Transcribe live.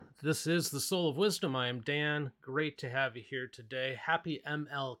This is the Soul of Wisdom. I am Dan. Great to have you here today. Happy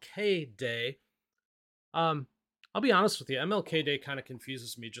MLK Day. Um, I'll be honest with you, MLK Day kind of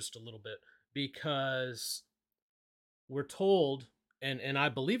confuses me just a little bit because we're told, and I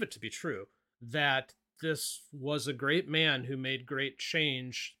believe it to be true, that this was a great man who made great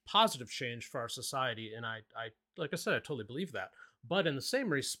change, positive change for our society. And I like I said, I totally believe that. But in the same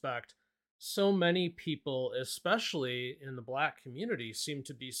respect, so many people, especially in the black community, seem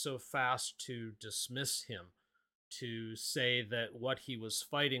to be so fast to dismiss him, to say that what he was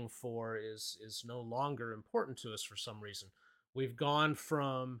fighting for is no longer important to us for some reason. We've gone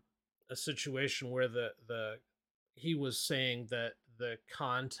from a situation where the he was saying that the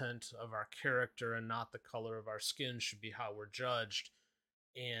content of our character and not the color of our skin should be how we're judged,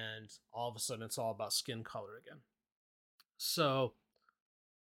 and all of a sudden it's all about skin color again. So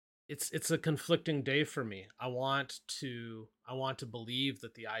it's a conflicting day for me. I want to believe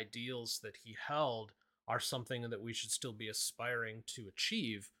that the ideals that he held are something that we should still be aspiring to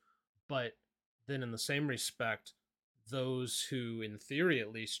achieve, but then in the same respect, those who in theory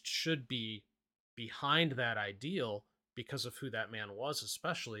at least should be behind that ideal because of who that man was,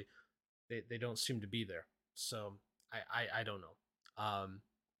 especially, they don't seem to be there. So I don't know.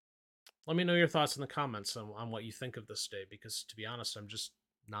 Let me know your thoughts in the comments on what you think of this day, because to be honest, I'm just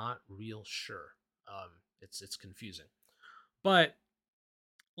not real sure. It's confusing. But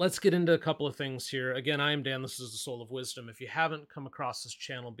let's get into a couple of things here. Again, I am Dan. This is the Soul of Wisdom. If you haven't come across this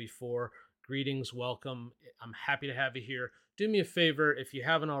channel before, greetings, welcome. I'm happy to have you here. Do me a favor, if you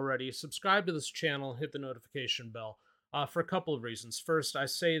haven't already, subscribe to this channel, hit the notification bell, for a couple of reasons. First, I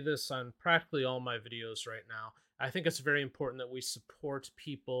say this on practically all my videos right now. I think it's very important that we support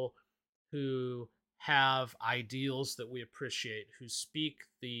people who have ideals that we appreciate, who speak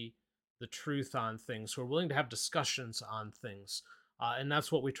the truth on things, who are willing to have discussions on things. And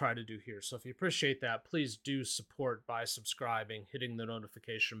that's what we try to do here. So if you appreciate that, please do support by subscribing, hitting the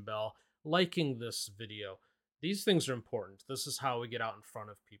notification bell, liking this video. These things are important. This is how we get out in front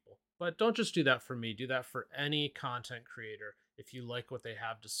of people. But don't just do that for me, do that for any content creator. If you like what they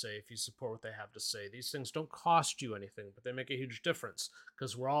have to say, if you support what they have to say, these things don't cost you anything, but they make a huge difference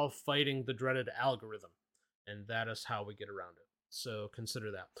because we're all fighting the dreaded algorithm. And that is how we get around it. So consider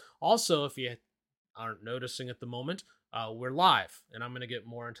that. Also, if you aren't noticing at the moment, we're live, and I'm going to get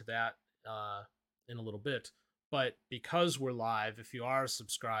more into that in a little bit. But because we're live, if you are a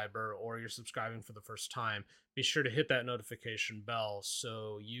subscriber or you're subscribing for the first time, be sure to hit that notification bell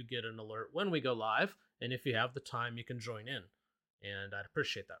so you get an alert when we go live. And if you have the time, you can join in, and I'd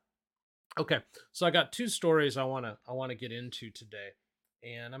appreciate that. Okay, so I got two stories I want to get into today,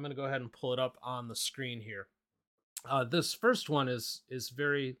 and I'm going to go ahead and pull it up on the screen here. This first one is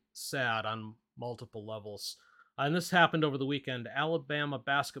very sad on multiple levels. And this happened over the weekend. Alabama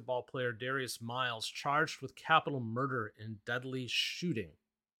basketball player Darius Miles charged with capital murder in deadly shooting.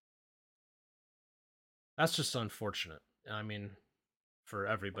 That's just unfortunate. I mean, for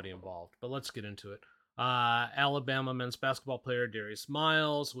everybody involved. But let's get into it. Alabama men's basketball player Darius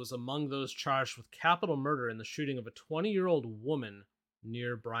Miles was among those charged with capital murder in the shooting of a 20-year-old woman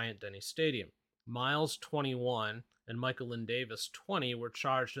near Bryant Denny Stadium. Miles, 21, and Michael Lynn Davis, 20, were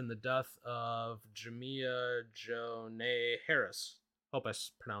charged in the death of Jamia Jonee Harris. Hope I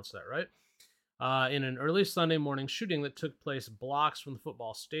pronounced that right. In an early Sunday morning shooting that took place blocks from the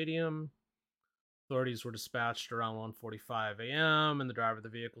football stadium. Authorities were dispatched around 1:45 a.m., and the driver of the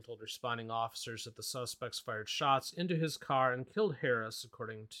vehicle told responding officers that the suspects fired shots into his car and killed Harris,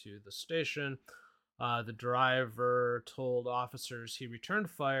 according to the station. The driver told officers he returned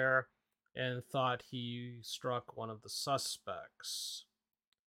fire and thought he struck one of the suspects.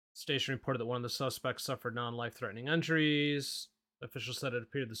 The station reported that one of the suspects suffered non-life-threatening injuries. Officials said it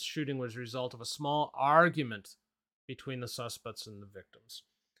appeared the shooting was a result of a small argument between the suspects and the victims.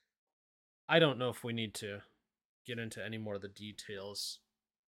 I don't know if we need to get into any more of the details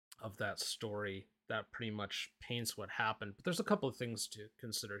of that story. That pretty much paints what happened. But there's a couple of things to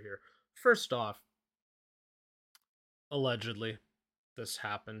consider here. First off, allegedly, this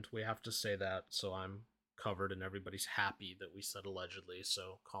happened. We have to say that, so I'm covered and everybody's happy that we said allegedly.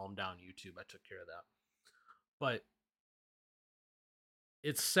 So calm down, YouTube. I took care of that. But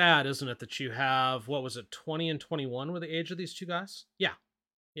it's sad, isn't it, that you have, what was it, 20 and 21 were the age of these two guys? Yeah.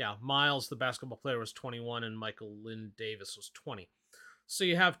 Yeah, Miles, the basketball player, was 21, and Michael Lynn Davis was 20. So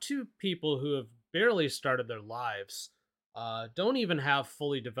you have two people who have barely started their lives, don't even have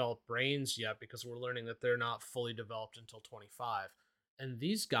fully developed brains yet, because we're learning that they're not fully developed until 25. And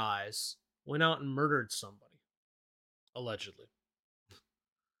these guys went out and murdered somebody, allegedly.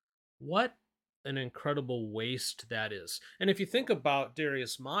 What an incredible waste that is. And if you think about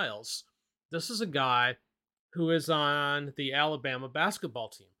Darius Miles, this is a guy who is on the Alabama basketball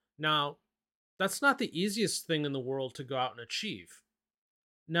team. Now, that's not the easiest thing in the world to go out and achieve.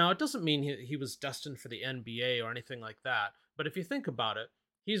 Now, it doesn't mean he was destined for the NBA or anything like that. But if you think about it,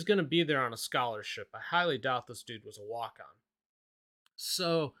 he's going to be there on a scholarship. I highly doubt this dude was a walk on.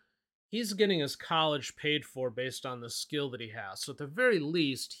 So he's getting his college paid for based on the skill that he has. So at the very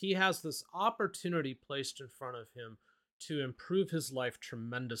least, he has this opportunity placed in front of him to improve his life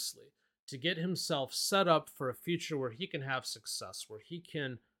tremendously, to get himself set up for a future where he can have success, where he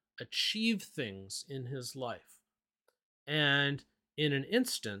can achieve things in his life. And in an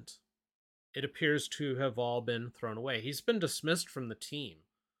instant, it appears to have all been thrown away. He's been dismissed from the team.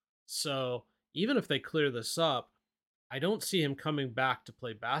 So even if they clear this up, I don't see him coming back to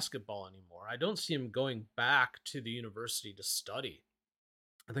play basketball anymore. I don't see him going back to the university to study.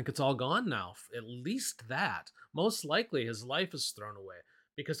 I think it's all gone now. At least that. Most likely his life is thrown away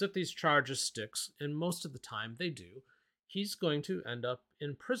because if these charges sticks, and most of the time they do, he's going to end up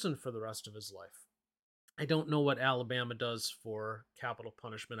in prison for the rest of his life. I don't know what Alabama does for capital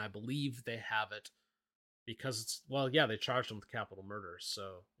punishment. I believe they have it because it's, well, yeah, they charged him with capital murder.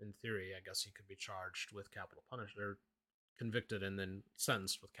 So in theory, I guess he could be charged with capital punishment, or convicted and then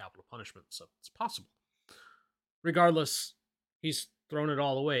sentenced with capital punishment. So it's possible. Regardless, he's thrown it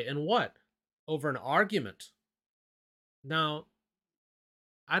all away. And what? Over an argument. Now,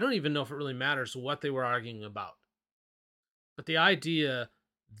 I don't even know if it really matters what they were arguing about. But the idea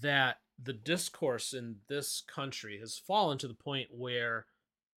that the discourse in this country has fallen to the point where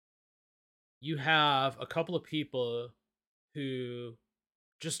you have a couple of people who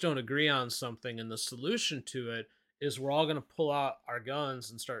just don't agree on something, and the solution to it is we're all going to pull out our guns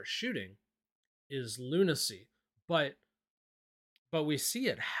and start shooting is lunacy. But we see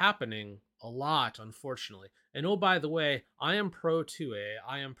it happening a lot, unfortunately. And oh, by the way, I am pro 2A.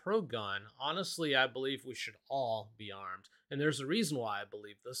 I am pro gun. Honestly, I believe we should all be armed. And there's a reason why I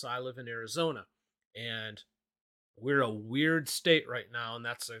believe this. I live in Arizona, and we're a weird state right now, and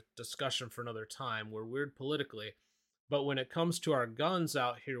that's a discussion for another time. We're weird politically. But when it comes to our guns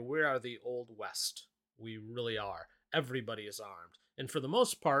out here, we are the Old West. We really are. Everybody is armed. And for the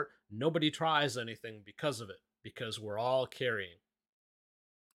most part, nobody tries anything because of it, because we're all carrying.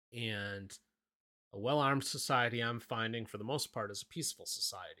 And a well armed society, I'm finding, for the most part, is a peaceful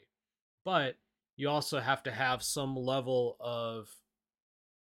society. But you also have to have some level of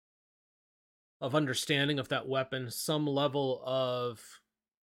understanding of that weapon, some level of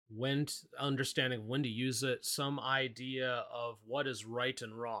understanding when to use it, some idea of what is right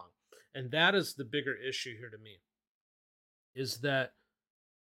and wrong. And that is the bigger issue here to me, is that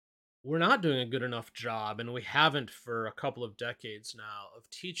we're not doing a good enough job, and we haven't for a couple of decades now, of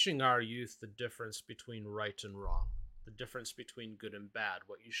teaching our youth the difference between right and wrong, the difference between good and bad,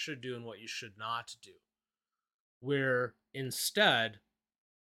 what you should do and what you should not do. We're instead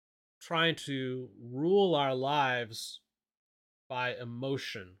trying to rule our lives by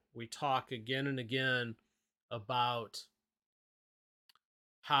emotion. We talk again and again about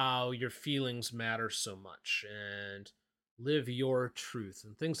how your feelings matter so much and live your truth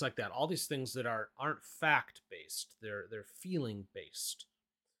and things like that. All these things that aren't fact based. They're feeling based.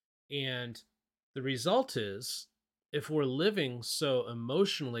 And the result is, if we're living so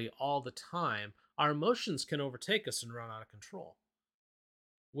emotionally all the time, our emotions can overtake us and run out of control.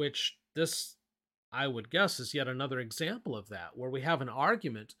 Which this, I would guess, is yet another example of that, where we have an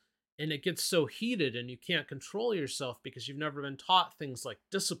argument and it gets so heated and you can't control yourself because you've never been taught things like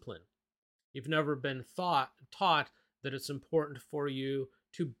discipline. You've never been taught that it's important for you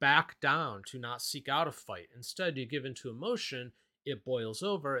to back down, to not seek out a fight. Instead, you give into emotion, it boils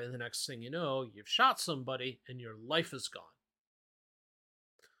over, and the next thing you know, you've shot somebody and your life is gone.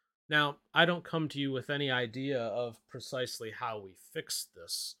 Now, I don't come to you with any idea of precisely how we fix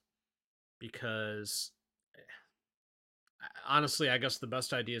this, because honestly, I guess the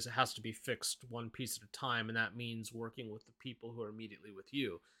best idea is it has to be fixed one piece at a time, and that means working with the people who are immediately with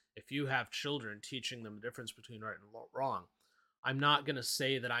you. If you have children, teaching them the difference between right and wrong. I'm not going to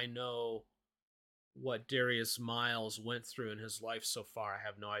say that I know what Darius Miles went through in his life so far. I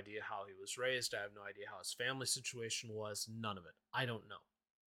have no idea how he was raised. I have no idea how his family situation was. None of it. I don't know.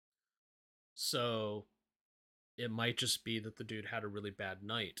 So it might just be that the dude had a really bad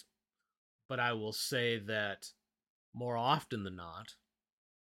night. But I will say that more often than not,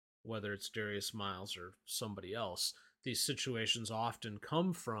 whether it's Darius Miles or somebody else, these situations often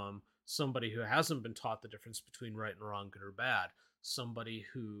come from somebody who hasn't been taught the difference between right and wrong, good or bad. Somebody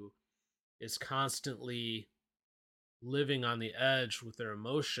who is constantly living on the edge with their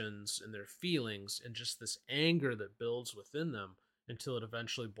emotions and their feelings and just this anger that builds within them until it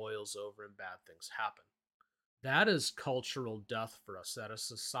eventually boils over and bad things happen. That is cultural death for us. That is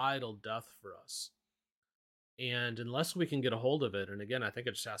societal death for us. And unless we can get a hold of it, and again, I think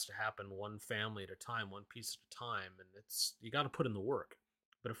it just has to happen one family at a time, one piece at a time, and it's you got to put in the work.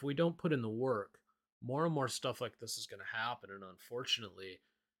 But if we don't put in the work, more and more stuff like this is going to happen, and unfortunately,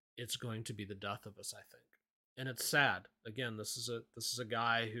 it's going to be the death of us, I think. And it's sad. Again, this is a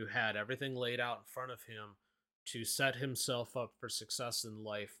guy who had everything laid out in front of him to set himself up for success in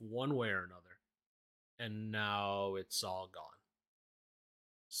life one way or another, and now it's all gone.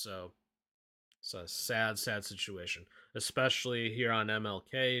 So it's a sad, sad situation, especially here on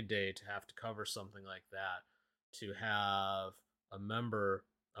MLK Day to have to cover something like that, to have a member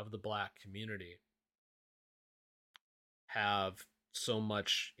of the black community have so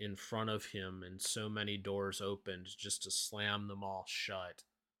much in front of him and so many doors opened just to slam them all shut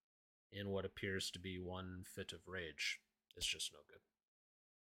in what appears to be one fit of rage. It's just no good.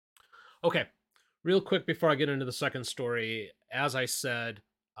 Okay, real quick before I get into the second story, as I said,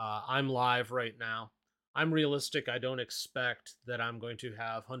 I'm live right now. I'm realistic. I don't expect that I'm going to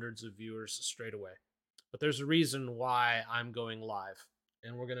have hundreds of viewers straight away. But there's a reason why I'm going live.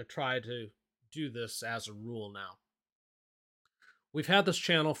 And we're going to try to do this as a rule now. We've had this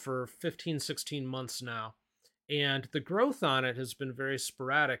channel for 15, 16 months now. And the growth on it has been very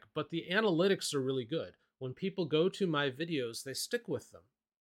sporadic, but the analytics are really good. When people go to my videos, they stick with them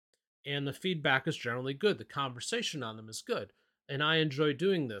and the feedback is generally good. The conversation on them is good, and I enjoy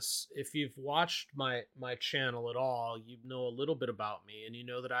doing this. If you've watched my channel at all, you know a little bit about me, and you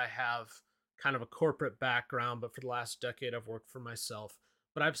know that I have kind of a corporate background, but for the last decade I've worked for myself.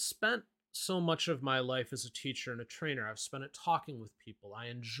 But I've spent so much of my life as a teacher and a trainer. I've spent it talking with people. I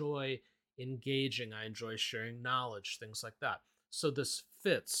enjoy engaging. I enjoy sharing knowledge, things like that. So this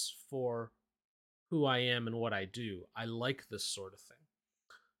fits for who I am and what I do. I like this sort of thing.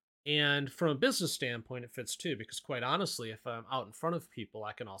 And from a business standpoint, it fits too, because quite honestly, if I'm out in front of people,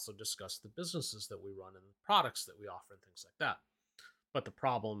 I can also discuss the businesses that we run and the products that we offer and things like that. But the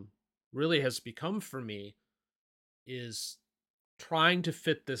problem really has become for me is trying to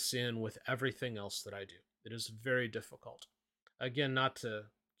fit this in with everything else that I do. It is very difficult. Again, not to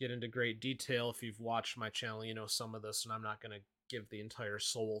get into great detail, if you've watched my channel, you know some of this, and I'm not going to give the entire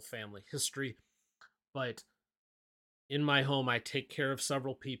Soule family history, but in my home, I take care of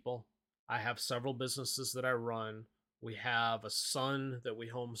several people. I have several businesses that I run. We have a son that we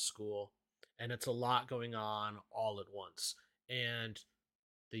homeschool, and it's a lot going on all at once. And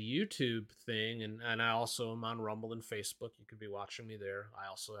the YouTube thing, and I also am on Rumble and Facebook. You could be watching me there. I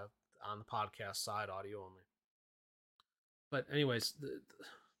also have on the podcast side audio only. But anyways,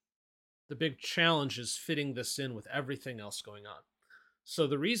 the big challenge is fitting this in with everything else going on. So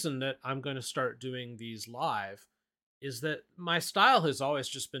the reason that I'm going to start doing these live is that my style has always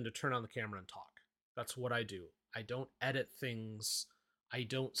just been to turn on the camera and talk. That's what I do. I don't edit things. I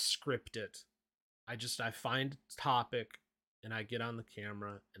don't script it. I find a topic and I get on the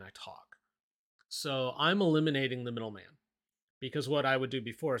camera and I talk. So I'm eliminating the middleman, because what I would do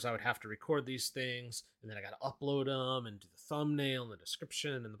before is I would have to record these things and then I got to upload them and do the thumbnail and the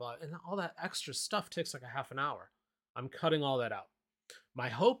description and and all that extra stuff takes like a half an hour. I'm cutting all that out. My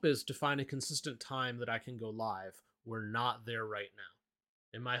hope is to find a consistent time that I can go live. We're not there right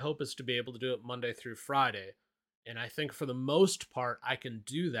now. And my hope is to be able to do it Monday through Friday. And I think for the most part, I can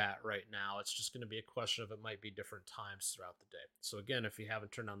do that right now. It's just going to be a question of it might be different times throughout the day. So, again, if you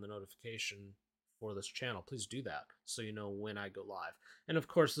haven't turned on the notification for this channel, please do that so you know when I go live. And of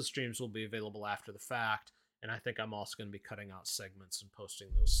course, the streams will be available after the fact. And I think I'm also going to be cutting out segments and posting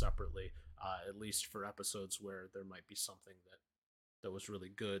those separately, at least for episodes where there might be something that was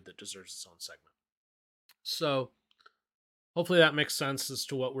really good that deserves its own segment. So hopefully that makes sense as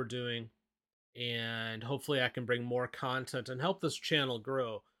to what we're doing, and hopefully I can bring more content and help this channel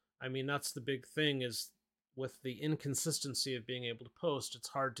grow. I mean, that's the big thing, is with the inconsistency of being able to post, it's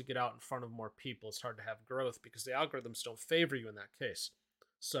hard to get out in front of more people. It's hard to have growth because the algorithms don't favor you in that case.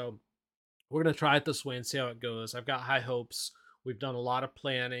 So we're going to try it this way and see how it goes. I've got high hopes. We've done a lot of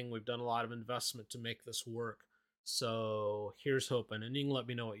planning. We've done a lot of investment to make this work. So here's hoping. And you can let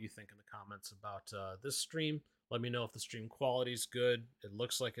me know what you think in the comments about this stream. Let me know if the stream quality is good. It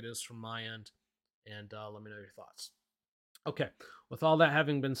looks like it is from my end. And let me know your thoughts. Okay, with all that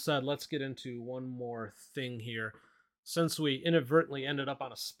having been said, let's get into one more thing here. Since we inadvertently ended up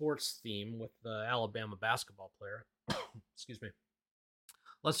on a sports theme with the Alabama basketball player, excuse me,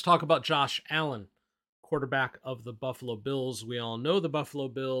 let's talk about Josh Allen, quarterback of the Buffalo Bills. We all know the Buffalo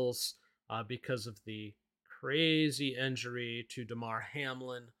Bills because of the crazy injury to Damar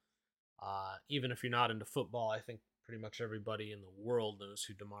Hamlin. Even if you're not into football, I think pretty much everybody in the world knows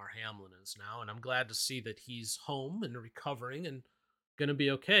who Damar Hamlin is now. And I'm glad to see that he's home and recovering and going to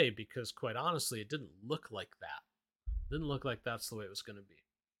be okay because, quite honestly, it didn't look like that. Didn't look like that's the way it was going to be.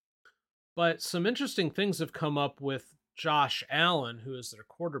 But some interesting things have come up with Josh Allen, who is their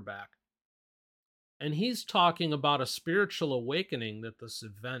quarterback. And he's talking about a spiritual awakening that this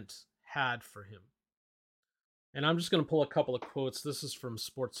event had for him. And I'm just going to pull a couple of quotes. This is from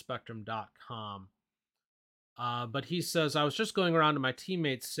sportspectrum.com. But he says, I was just going around to my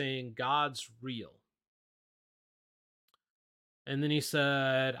teammates saying, God's real. And then he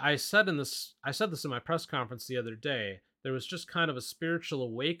said, I said this in my press conference the other day. There was just kind of a spiritual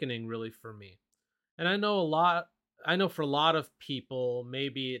awakening really for me. And I know for a lot of people,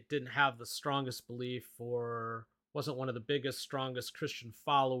 maybe it didn't have the strongest belief or wasn't one of the biggest, strongest Christian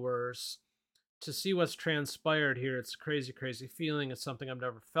followers. To see what's transpired here, it's a crazy, crazy feeling. It's something I've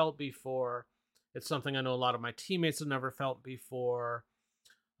never felt before. It's something I know a lot of my teammates have never felt before.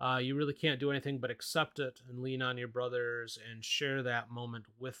 You really can't do anything but accept it and lean on your brothers and share that moment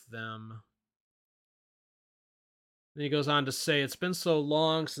with them. Then he goes on to say, it's been so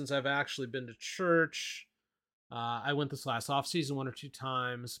long since I've actually been to church. I went this last off season one or two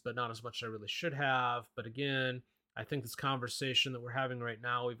times, but not as much as I really should have. But again, I think this conversation that we're having right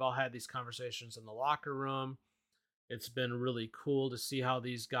now, we've all had these conversations in the locker room. It's been really cool to see how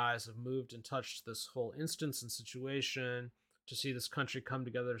these guys have moved and touched this whole instance and situation, to see this country come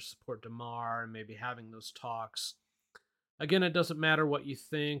together to support Damar and maybe having those talks. Again, it doesn't matter what you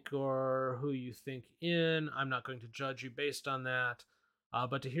think or who you think in. I'm not going to judge you based on that.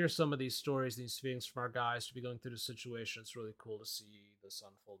 But to hear some of these stories, these feelings from our guys, to be going through the situation, it's really cool to see this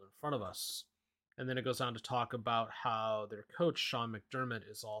unfold in front of us. And then it goes on to talk about how their coach, Sean McDermott,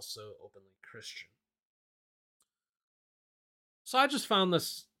 is also openly Christian. So I just found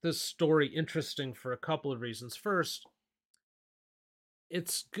this story interesting for a couple of reasons. First,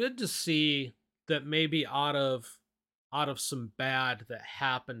 it's good to see that maybe out of some bad that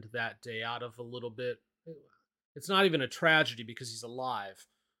happened that day, out of a little bit, it's not even a tragedy because he's alive,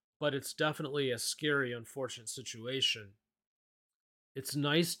 but it's definitely a scary, unfortunate situation. It's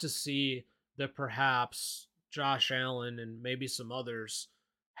nice to see that perhaps Josh Allen and maybe some others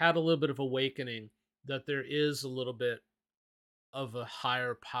had a little bit of awakening, that there is a little bit of a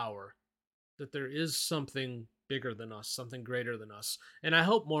higher power, that there is something bigger than us, something greater than us. And I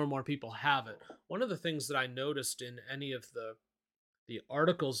hope more and more people have it. One of the things that I noticed in any of the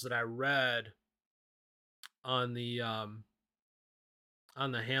articles that I read on the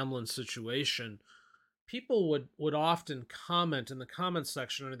Hamlin situation, people would often comment in the comment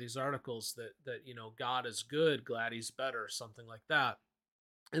section under these articles that God is good, glad he's better, something like that.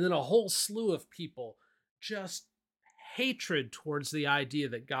 And then a whole slew of people just hatred towards the idea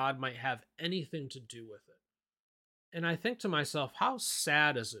that God might have anything to do with it. And I think to myself, how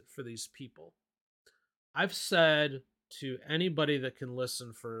sad is it for these people? I've said to anybody that can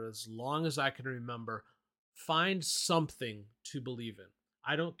listen for as long as I can remember, find something to believe in.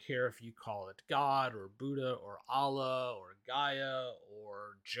 I don't care if you call it God or Buddha or Allah or Gaia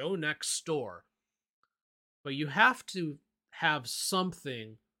or Joe next door, but you have to have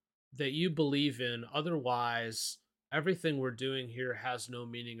something that you believe in. Otherwise, everything we're doing here has no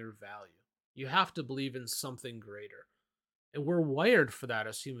meaning or value. You have to believe in something greater. And we're wired for that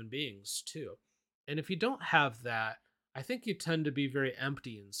as human beings, too. And if you don't have that, I think you tend to be very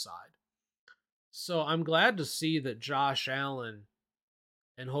empty inside. So I'm glad to see that Josh Allen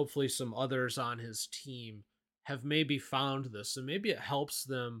and hopefully some others on his team have maybe found this, and maybe it helps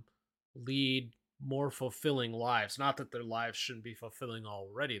them lead more fulfilling lives. Not that their lives shouldn't be fulfilling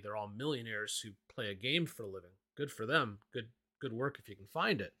already. They're all millionaires who play a game for a living. Good for them. Good work if you can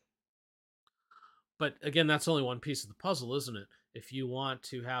find it. But again, that's only one piece of the puzzle, isn't it? If you want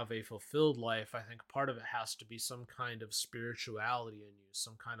to have a fulfilled life, I think part of it has to be some kind of spirituality in you,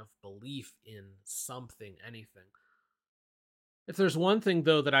 some kind of belief in something, anything. If there's one thing,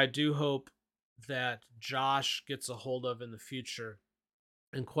 though, that I do hope that Josh gets a hold of in the future,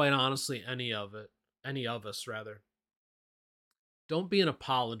 and quite honestly, any of us rather, don't be an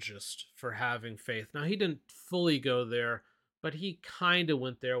apologist for having faith. Now, he didn't fully go there, but he kind of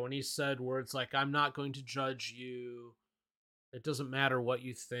went there when he said words like, I'm not going to judge you. It doesn't matter what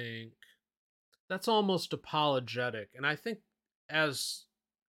you think. That's almost apologetic. And I think as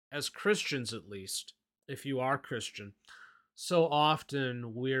Christians, at least, if you are Christian, so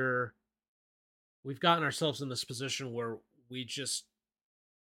often we've gotten ourselves in this position where we just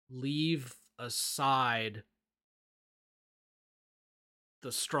leave aside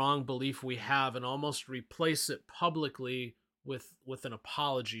the strong belief we have and almost replace it publicly with an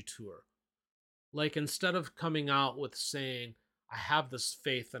apology tour. Like, instead of coming out with saying, I have this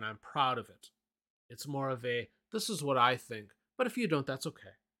faith and I'm proud of it, it's more of a, this is what I think. But if you don't, that's okay.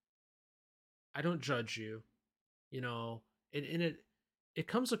 I don't judge you, you know, and it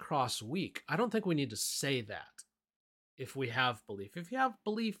comes across weak. I don't think we need to say that if we have belief. If you have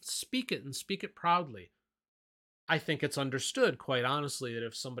belief, speak it and speak it proudly. I think it's understood, quite honestly, that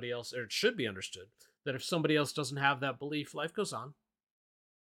if somebody else, or it should be understood, that if somebody else doesn't have that belief, life goes on.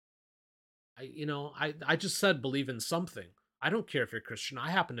 I just said believe in something. I don't care if you're Christian. I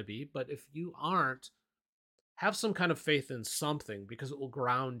happen to be, but if you aren't, have some kind of faith in something because it will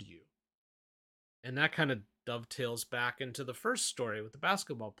ground you. And that kind of dovetails back into the first story with the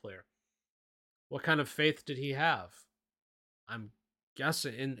basketball player. What kind of faith did he have? I'm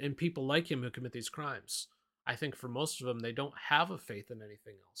guessing in people like him who commit these crimes. I think for most of them, they don't have a faith in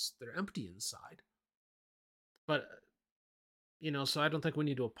anything else. They're empty inside. But so I don't think we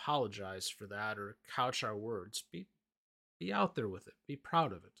need to apologize for that or couch our words. Be out there with it. Be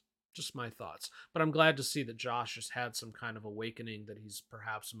proud of it. Just my thoughts. But I'm glad to see that Josh has had some kind of awakening, that he's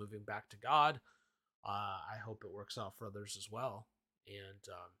perhaps moving back to God. I hope it works out for others as well.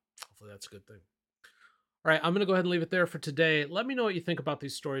 And hopefully that's a good thing. All right, I'm going to go ahead and leave it there for today. Let me know what you think about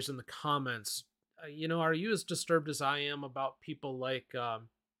these stories in the comments. Are you as disturbed as I am about people like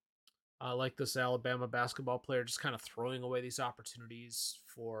this Alabama basketball player just kind of throwing away these opportunities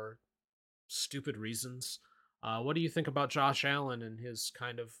for stupid reasons? What do you think about Josh Allen and his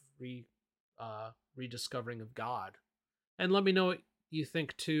kind of rediscovering of God? And let me know what you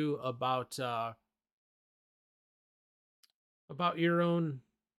think too about your own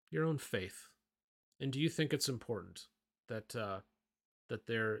faith. And do you think it's important that that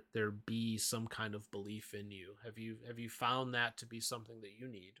there be some kind of belief in you? Have you found that to be something that you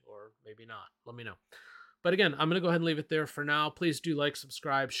need, or maybe not? Let me know. But again, I'm going to go ahead and leave it there for now. Please do like,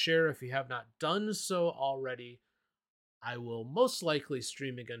 subscribe, share if you have not done so already. I will most likely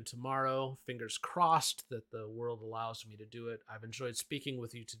stream again tomorrow. Fingers crossed that the world allows me to do it. I've enjoyed speaking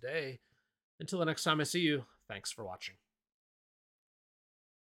with you today. Until the next time I see you, thanks for watching.